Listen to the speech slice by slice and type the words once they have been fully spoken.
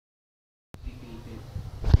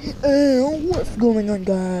What's going on,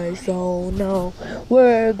 guys? So now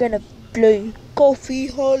we're gonna play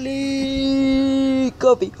Coffeeholic,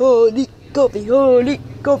 Coffeeholic, Coffeeholic,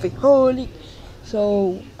 Coffeeholic.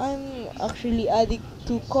 So I'm actually addict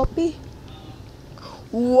to coffee.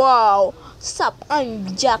 Wow, sup?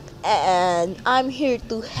 I'm Jack, and I'm here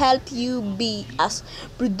to help you be as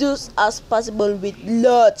produced as possible with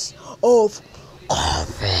lots of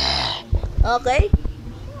coffee. Okay.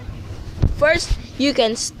 First, you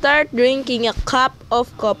can start drinking a cup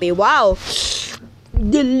of coffee. Wow,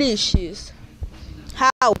 delicious.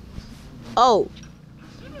 How? Oh,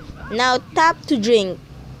 now tap to drink.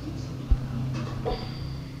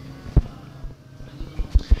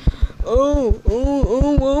 Oh.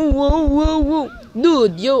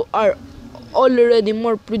 Dude, you are already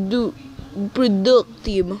more productive.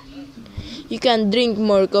 You can drink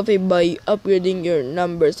more coffee by upgrading your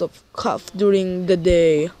numbers of cups during the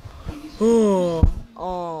day. Oh.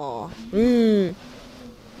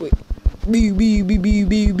 Wait.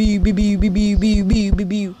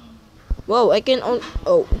 Wow, I can on.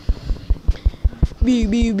 Oh.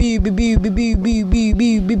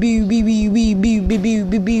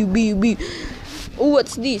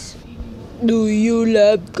 What's this? Do you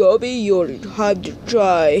love coffee? You'll have to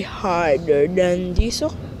try harder than this.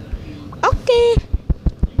 Okay.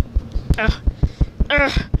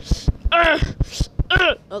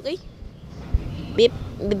 Okay. Beep,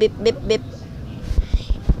 beep, beep, beep, beep.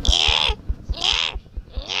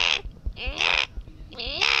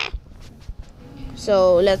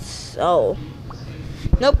 So let's. Oh.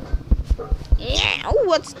 Nope. Oh,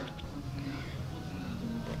 what's.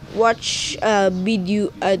 Watch a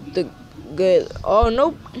video at the good. Oh,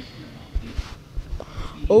 nope.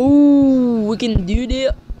 Oh, we can do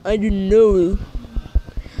that. I don't know.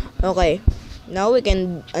 Okay. Now we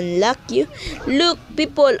can unlock you. Look,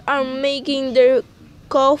 people are making their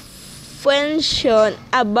confession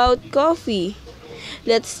about coffee.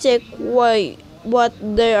 Let's check what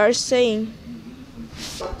they are saying.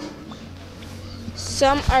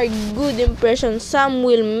 Some are good impressions, some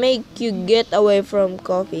will make you get away from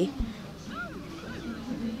coffee.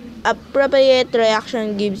 Appropriate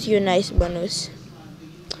reaction gives you nice bonus.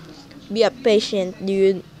 Be a patient,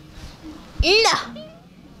 dude. Nah.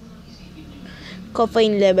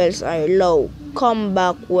 Caffeine levels are low. Come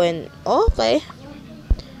back when. Okay.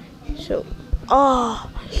 So.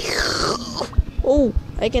 Oh,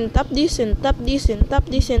 I can tap this and tap this and tap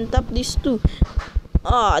this and tap this too.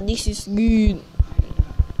 This is good.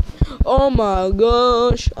 Oh my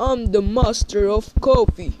gosh, I'm the master of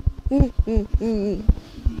coffee.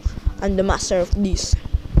 I'm the master of this.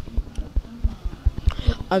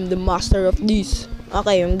 I'm the master of this.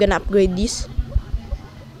 Okay, I'm gonna upgrade this.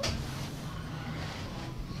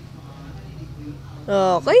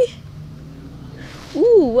 Okay.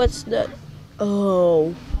 Ooh, what's that?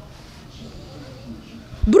 Oh.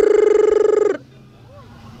 Brrr.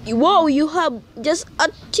 Wow, you have just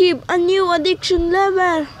achieved a new addiction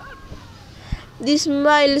level. This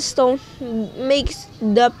milestone makes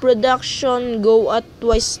the production go at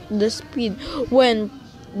twice the speed when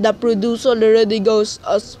the producer already goes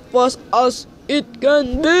as fast as it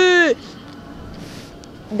can be.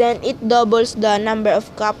 Then it doubles the number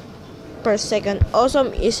of cups per second.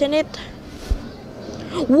 Awesome, isn't it?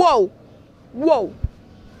 Whoa!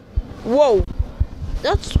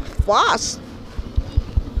 That's fast.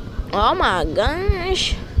 Oh my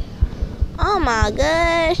gosh.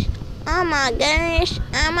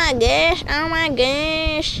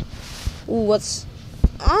 Ooh, what's...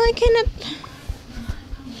 I cannot...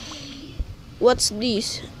 What's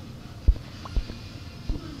this?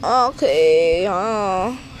 Okay.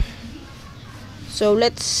 So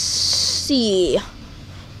let's see.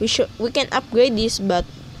 We can upgrade this, but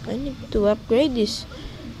I need to upgrade this.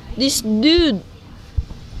 This dude,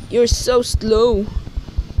 you're so slow.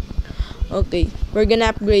 Okay, we're gonna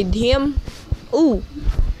upgrade him. Ooh,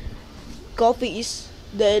 coffee is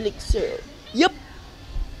the elixir. Yup.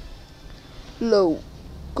 Low.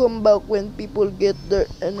 Come back when people get their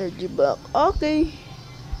energy back. Okay.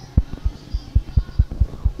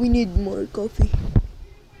 We need more coffee.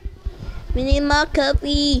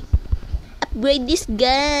 Upgrade this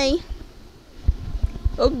guy.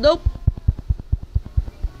 Oh, nope.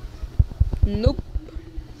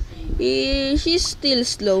 She's still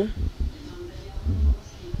slow.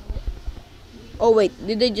 Oh wait,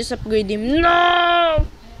 did I just upgrade him? No!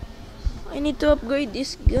 I need to upgrade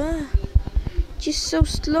this guy. She's so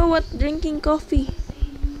slow at drinking coffee.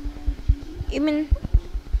 Even...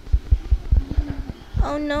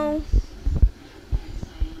 Oh no.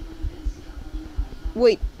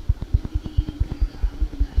 Wait.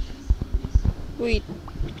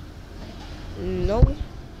 No.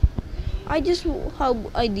 I just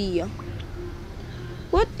have idea.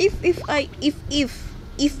 What if I leave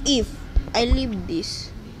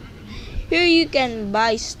this? Here you can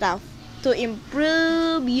buy stuff to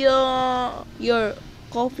improve your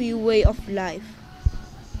coffee way of life.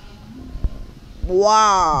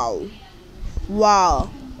 Wow.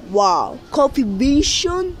 Coffee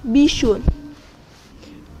vision.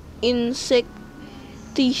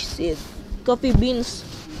 Insecticide. Coffee beans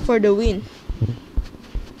for the win.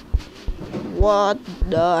 What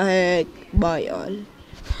the heck, buy all.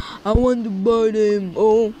 I want to buy them.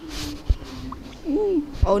 Oh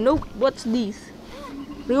no, what's this?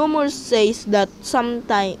 Rumors says that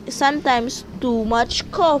sometimes too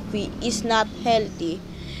much coffee is not healthy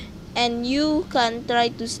and you can try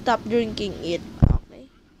to stop drinking it. Okay.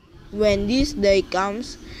 When this day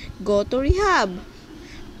comes, go to rehab.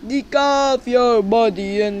 Decaf your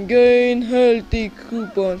body and gain healthy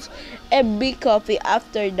coupons. A big coffee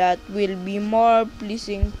after that will be more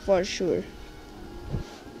pleasing for sure.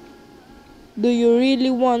 Do you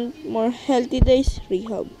really want more healthy days?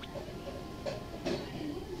 Rehab.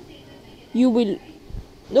 You will.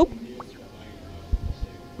 Nope.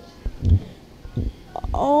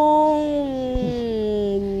 Oh,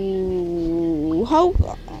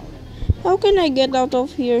 how can I get out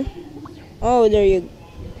of here? Oh, there you go.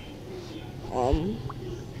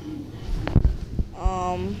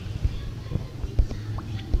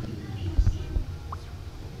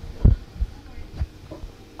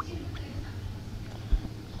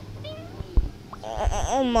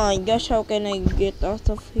 Oh my gosh, how can I get out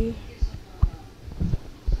of here?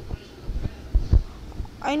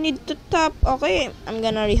 I need to tap. Okay, I'm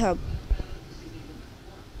gonna rehab.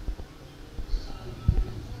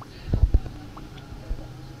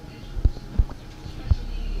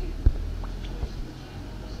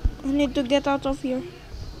 I need to get out of here.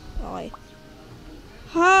 Okay.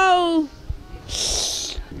 How?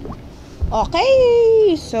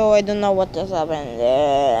 Okay, so I don't know what just happened.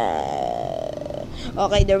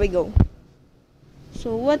 Okay, there we go.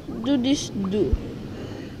 So what do this do?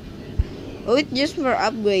 Oh, it's just for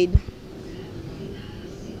upgrade.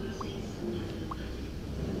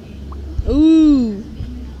 Ooh.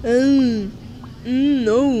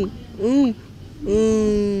 No.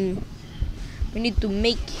 We need to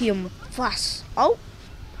make him fast. Oh.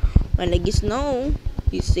 Well, I guess no.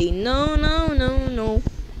 You say no.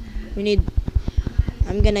 We need.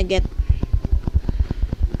 I'm gonna get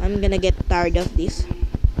tired of this.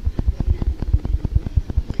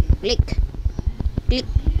 Click.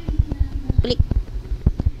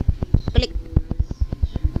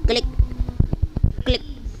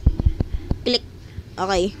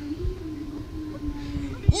 Okay.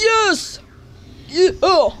 Yes. Yeah.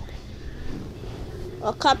 Oh. A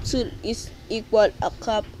capsule is equal a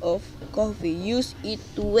cup of coffee. Use it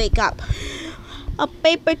to wake up. A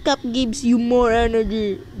paper cup gives you more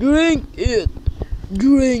energy. Drink it.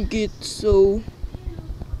 So.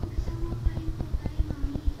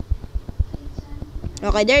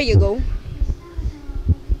 Okay, there you go.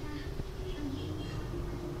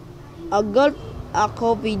 A gulp a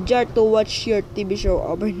coffee jar to watch your TV show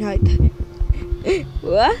overnight.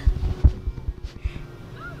 What?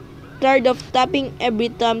 Tired of tapping every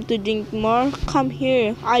time to drink more? Come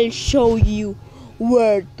here. I'll show you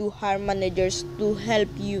where to hire managers to help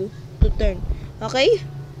you to turn. Okay?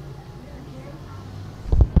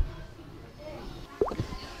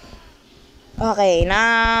 Okay,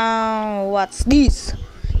 now what's this?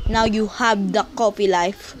 Now you have the coffee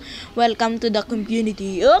life. Welcome to the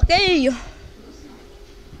community. Okay.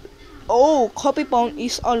 Oh, coffee phone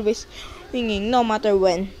is always ringing no matter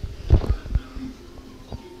when.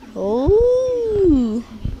 Oh,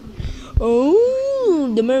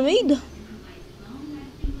 the mermaid.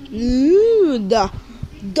 The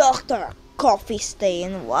Dr. Coffee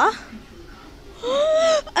Stain. What?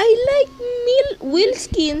 I like whale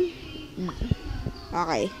skin.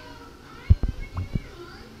 Okay.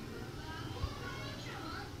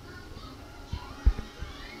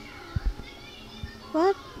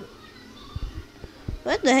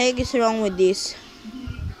 What the heck is wrong with this?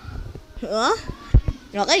 Huh?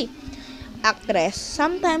 Okay. Actress.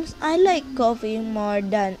 Sometimes I like coffee more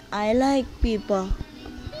than I like people.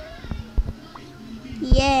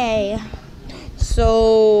 Yay.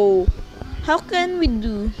 So, how can we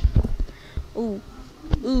do?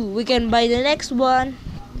 We can buy the next one.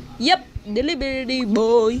 Yep, delivery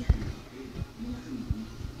boy.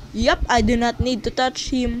 Yep, I do not need to touch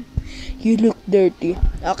him. You look dirty.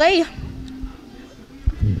 Okay.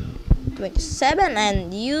 27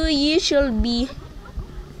 and you should be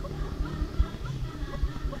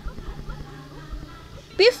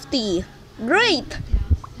 50. Great!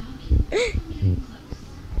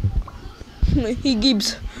 He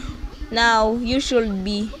gives. Now you should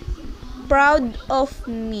be proud of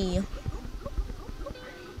me.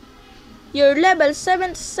 You're level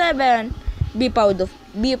 77. Be proud of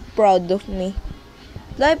me.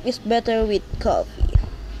 Life is better with coffee.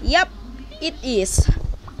 Yep, it is.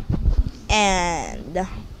 And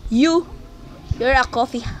you're a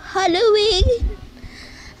coffee Halloween.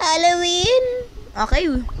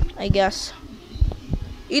 Okay, I guess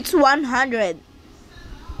it's 100.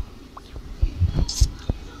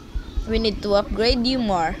 We need to upgrade you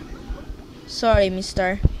more. Sorry,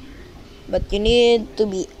 mister, but you need to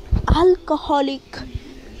be alcoholic.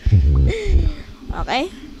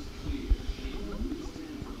 Okay,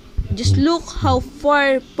 just look how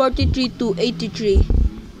far 43 to 83.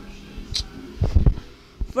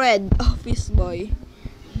 Fred, office boy.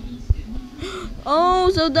 Oh,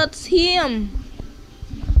 so that's him.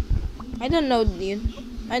 I don't know, dude.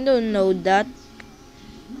 I don't know that.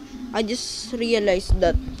 I just realized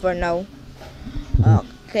that for now.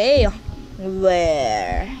 Okay.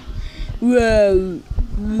 Where? Whoa.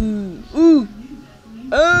 Ooh.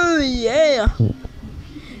 Oh, yeah.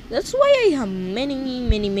 That's why I have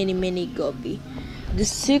many coffee. The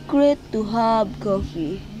secret to have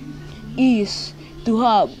coffee is to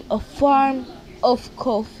have a farm of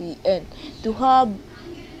coffee and to have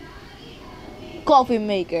coffee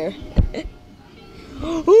maker.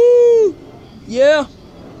 Ooh, yeah.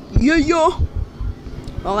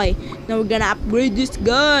 Okay, now we're gonna upgrade this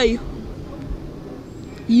guy.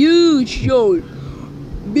 You should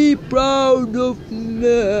be proud of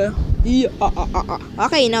me. Yeah.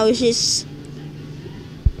 Okay, now she's.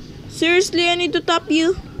 Seriously, I need to top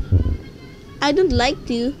you. I don't like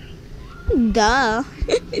to. Duh.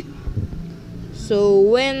 So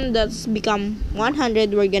when that's become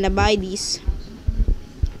 100, we're gonna buy these.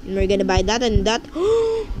 And we're gonna buy that and that.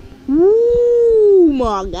 Ooh,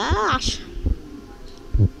 my gosh.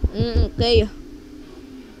 Okay.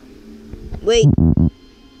 Wait.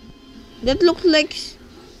 That looks like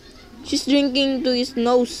she's drinking to his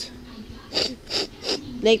nose.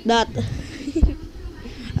 Like that.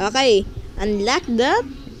 Okay. Unlock that.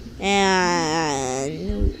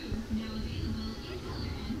 And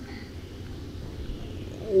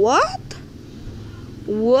what?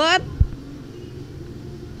 What?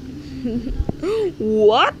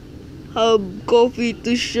 Have coffee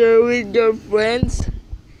to share with your friends?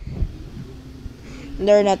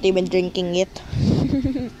 They're not even drinking it.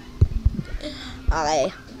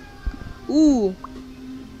 Okay. Ooh.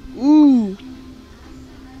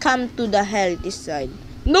 Come to the healthy side.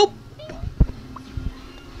 Nope.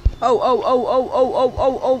 Oh.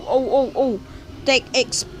 Take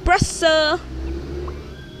espresso.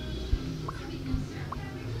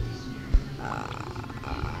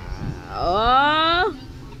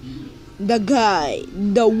 The guy,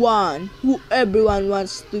 the one who everyone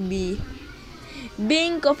wants to be.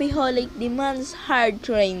 Being Coffeholic demands hard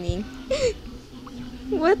training.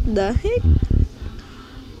 What the heck?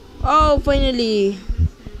 Oh, finally.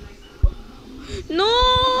 No!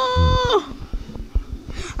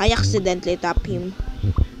 I accidentally tapped him.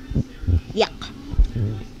 Yuck.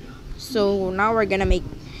 So now we're gonna make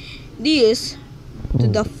this to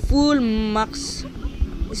the full max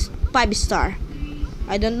 5-star.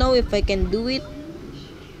 I don't know if I can do it.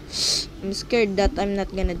 I'm scared that I'm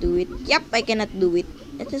not gonna do it. Yep, I cannot do it.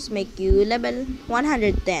 Let's just make you level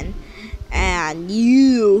 110. And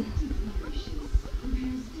you.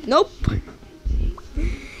 Nope.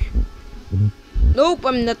 Nope,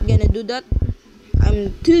 I'm not gonna do that.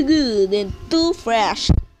 I'm too good and too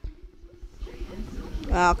fresh.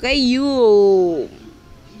 Okay, you.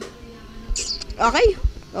 Okay.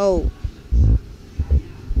 Oh.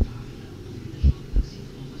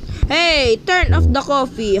 Hey, turn off the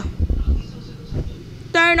coffee.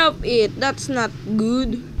 Turn off it. That's not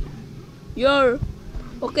good. You're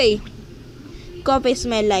okay. Coffee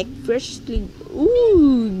smell like freshly.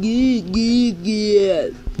 Ooh,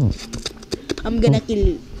 good. I'm gonna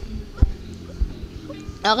kill it.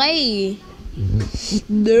 Okay.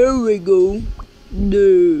 There we go.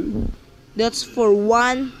 There. That's for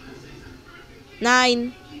 1.9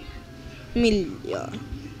 million.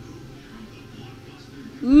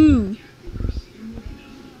 Ooh.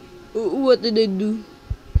 What did I do?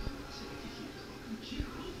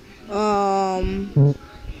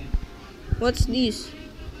 What's this?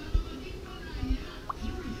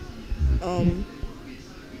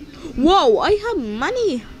 Whoa, I have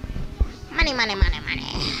money. Money.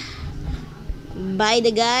 Buy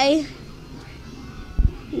the guy.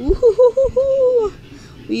 Woohoo.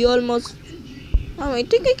 We almost. Oh, I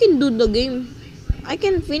think I can do the game. I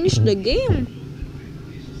can finish the game.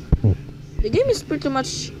 The game is pretty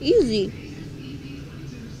much easy.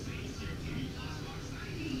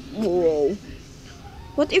 Whoa.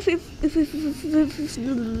 What if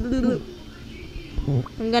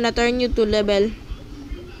I'm gonna turn you to level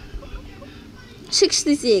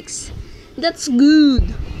 66. That's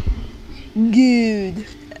good. Good.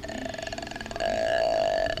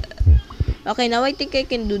 Okay, now I think I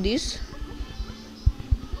can do this.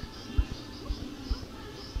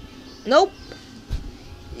 Nope.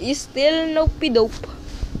 It's still nopey dope.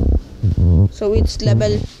 So it's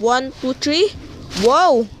level 1, 2, 3.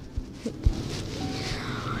 Whoa.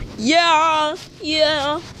 Yeah.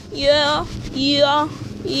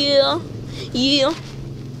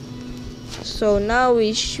 So now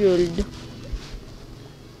we should.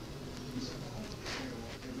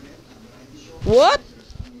 What?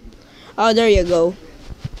 Oh, there you go.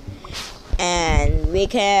 And we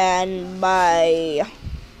can buy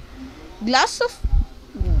glass of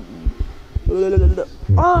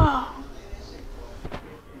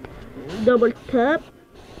double tap.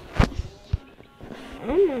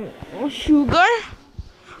 Sugar?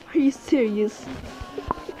 Are you serious?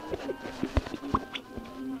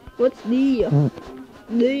 What's the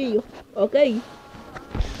okay.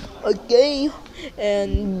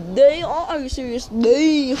 And they are you serious?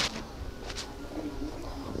 We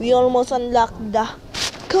almost unlocked the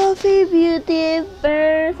coffee beauty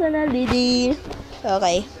personality.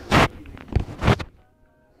 Okay.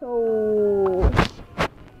 So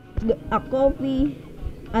a coffee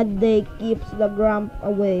a day keeps the grump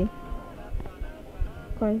away.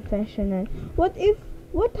 Confessional. What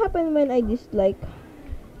happened when I dislike?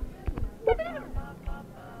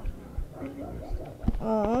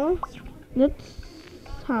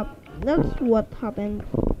 That's what happened.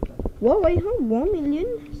 Whoa, I have 1 million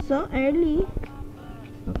so early.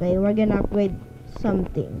 Okay, we're gonna upgrade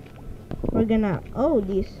something. We're gonna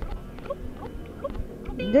this.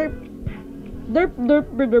 Derp.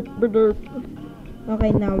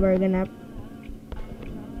 Okay, now we're gonna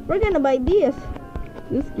buy this.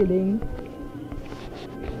 Just kidding.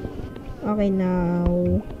 Okay, now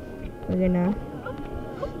we're gonna.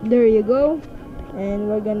 There you go. And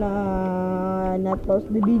we're gonna not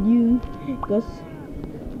post the video because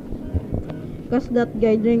that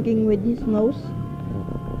guy drinking with his nose.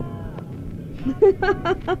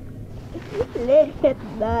 Look at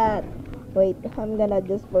that. Wait, I'm gonna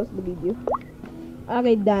just post the video.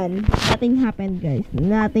 Okay, done. Nothing happened, guys.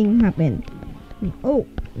 Nothing happened. Oh,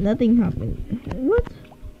 nothing happened. What?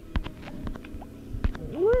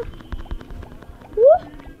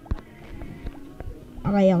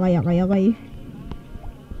 Okay.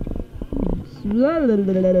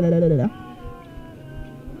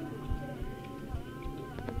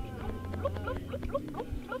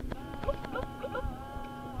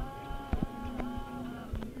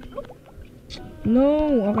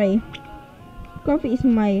 No, okay. Coffee is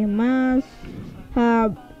my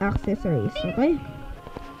must-have accessories, okay?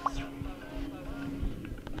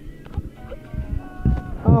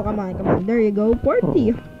 Oh, come on. There you go,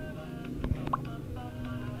 40.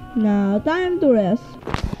 Now, time to rest.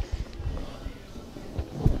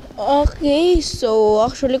 Okay, so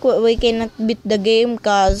actually we cannot beat the game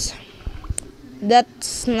cause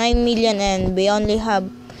that's 9 million and we only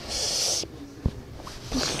have.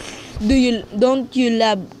 Don't you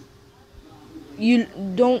love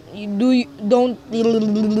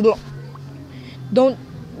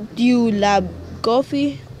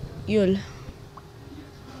coffee?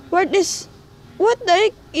 What the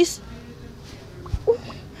heck is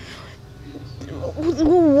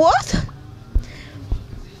what?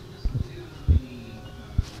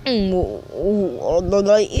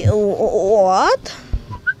 What?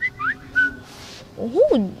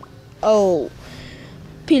 Oh,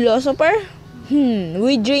 philosopher?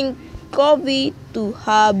 We drink coffee to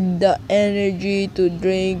have the energy to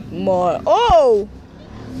drink more. Oh!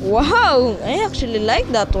 Wow! I actually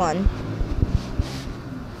like that one.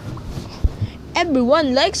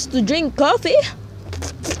 Everyone likes to drink coffee?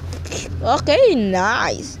 Okay,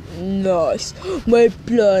 nice. My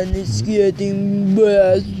plan is getting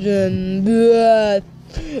best and best.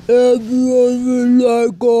 Everyone will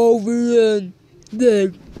like coffee and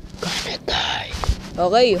they're gonna die.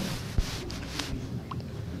 Okay.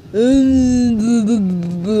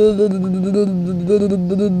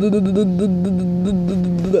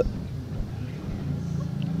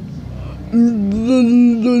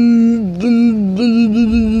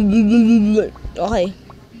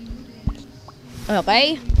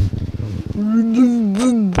 Okay.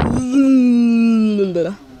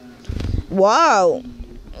 Wow.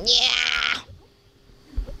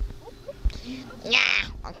 Yeah.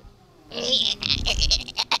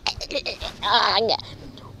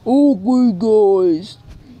 Okay guys,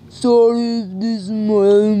 sorry if this is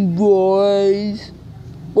my voice,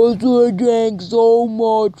 but I drank so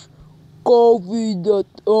much coffee that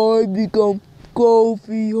I become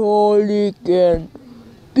coffeeholic, and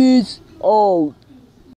peace out.